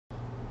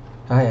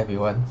Hi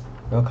everyone,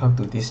 welcome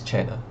to this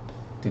channel.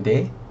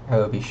 Today, I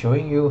will be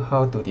showing you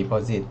how to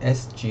deposit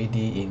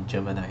SGD in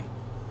Gemini.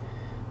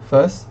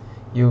 First,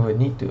 you will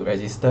need to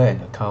register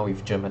an account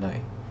with Gemini.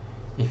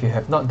 If you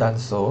have not done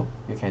so,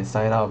 you can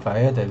sign up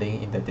via the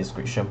link in the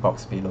description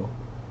box below.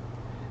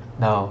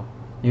 Now,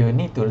 you will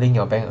need to link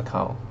your bank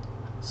account.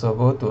 So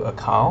go to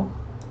Account,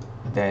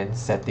 then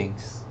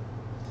Settings.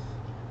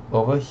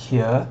 Over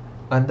here,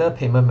 under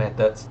Payment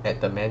Methods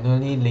at the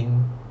Manually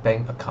Linked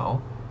Bank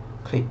Account,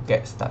 click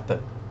Get Started.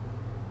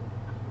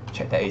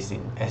 Check that it's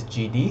in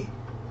SGD.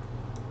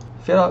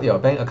 Fill out your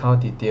bank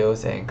account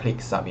details and click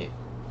Submit.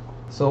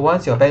 So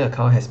once your bank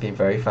account has been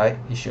verified,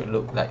 it should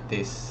look like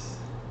this.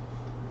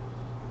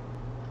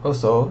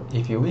 Also,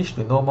 if you wish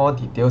to know more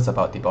details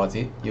about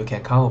deposit, you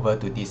can come over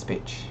to this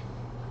page.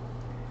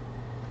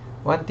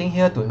 One thing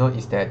here to note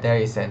is that there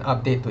is an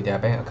update to their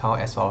bank account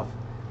as of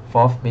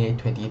 4th May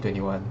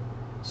 2021.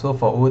 So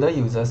for older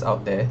users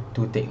out there,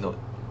 do take note,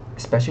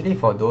 especially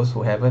for those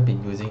who haven't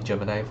been using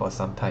Gemini for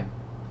some time.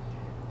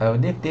 I will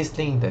leave this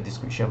link in the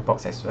description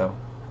box as well.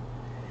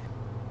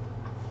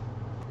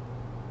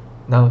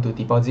 Now to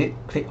deposit,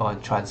 click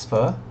on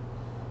Transfer,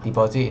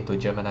 Deposit into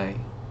Gemini.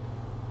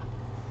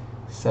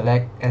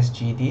 Select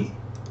SGD.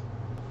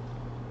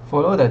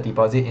 Follow the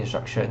deposit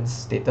instructions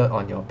stated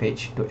on your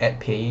page to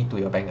add payee to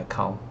your bank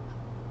account.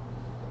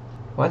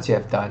 Once you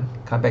have done,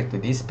 come back to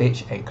this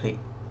page and click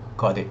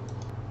Got it.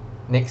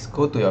 Next,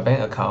 go to your bank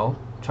account,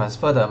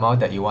 transfer the amount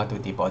that you want to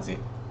deposit.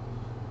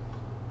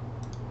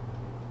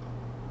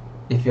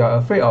 If you are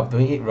afraid of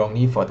doing it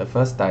wrongly for the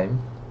first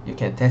time, you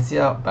can test it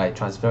out by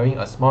transferring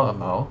a small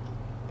amount.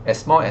 As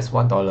small as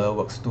 $1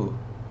 works too.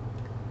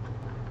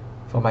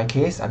 For my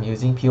case, I'm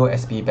using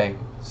POSB Bank,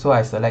 so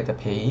I select the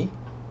payee,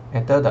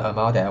 enter the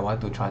amount that I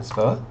want to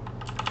transfer.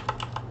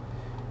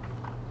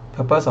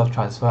 Purpose of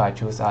transfer, I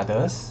choose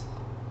Others.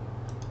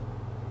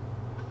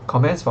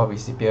 Comments for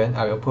recipient,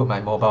 I will put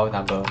my mobile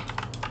number.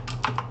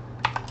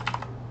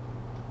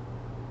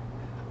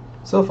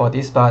 So for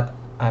this part,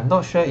 I'm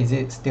not sure is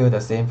it still the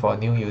same for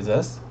new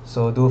users,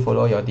 so do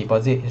follow your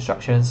deposit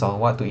instructions on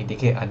what to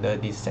indicate under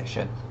this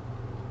section.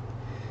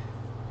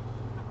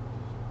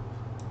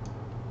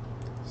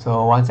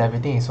 So once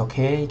everything is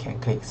okay, you can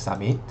click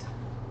Submit.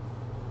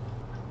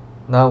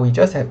 Now we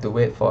just have to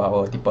wait for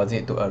our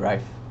deposit to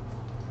arrive.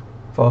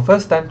 For a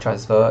first time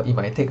transfer, it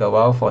might take a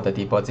while for the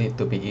deposit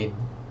to begin.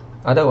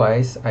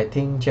 Otherwise, I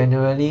think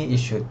generally it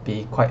should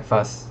be quite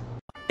fast.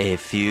 A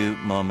few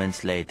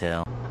moments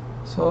later.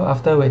 So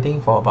after waiting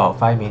for about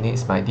 5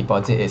 minutes, my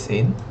deposit is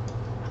in.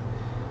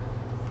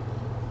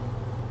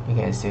 You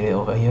can see it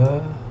over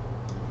here.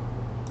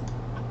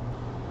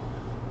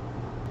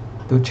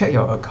 To check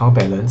your account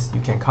balance,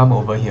 you can come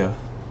over here.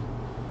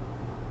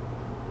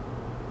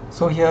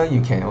 So here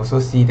you can also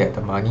see that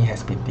the money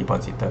has been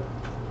deposited.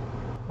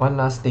 One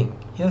last thing,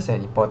 here's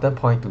an important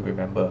point to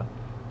remember.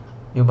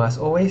 You must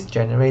always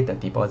generate the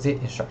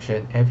deposit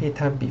instruction every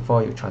time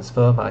before you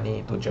transfer money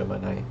into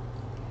Gemini.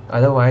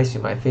 Otherwise,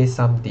 you might face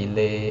some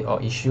delay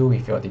or issue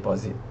with your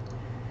deposit.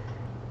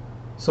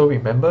 So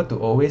remember to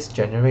always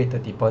generate the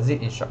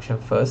deposit instruction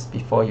first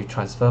before you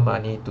transfer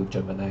money to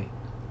Gemini.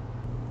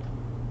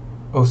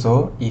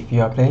 Also, if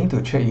you are planning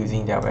to trade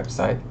using their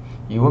website,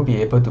 you won't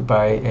be able to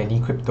buy any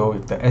crypto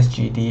with the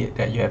SGD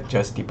that you have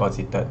just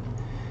deposited.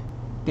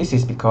 This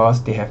is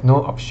because they have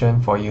no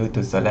option for you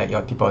to select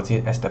your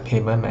deposit as the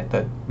payment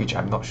method, which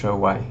I'm not sure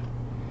why.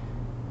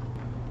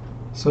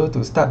 So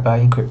to start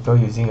buying crypto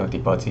using your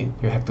deposit,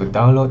 you have to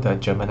download the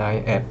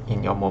Gemini app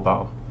in your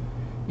mobile.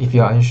 If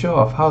you are unsure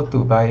of how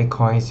to buy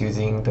coins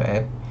using the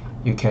app,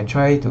 you can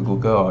try to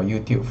Google or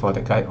YouTube for the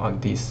guide on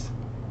this.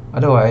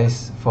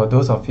 Otherwise, for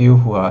those of you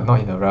who are not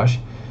in a rush,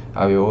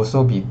 I will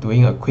also be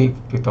doing a quick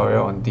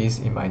tutorial on this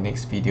in my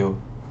next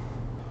video.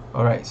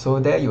 Alright, so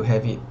there you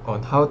have it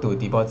on how to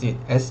deposit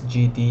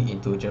SGD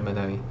into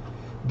Gemini.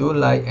 Do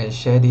like and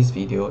share this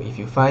video if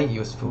you find it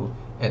useful,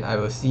 and I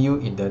will see you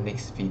in the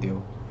next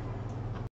video.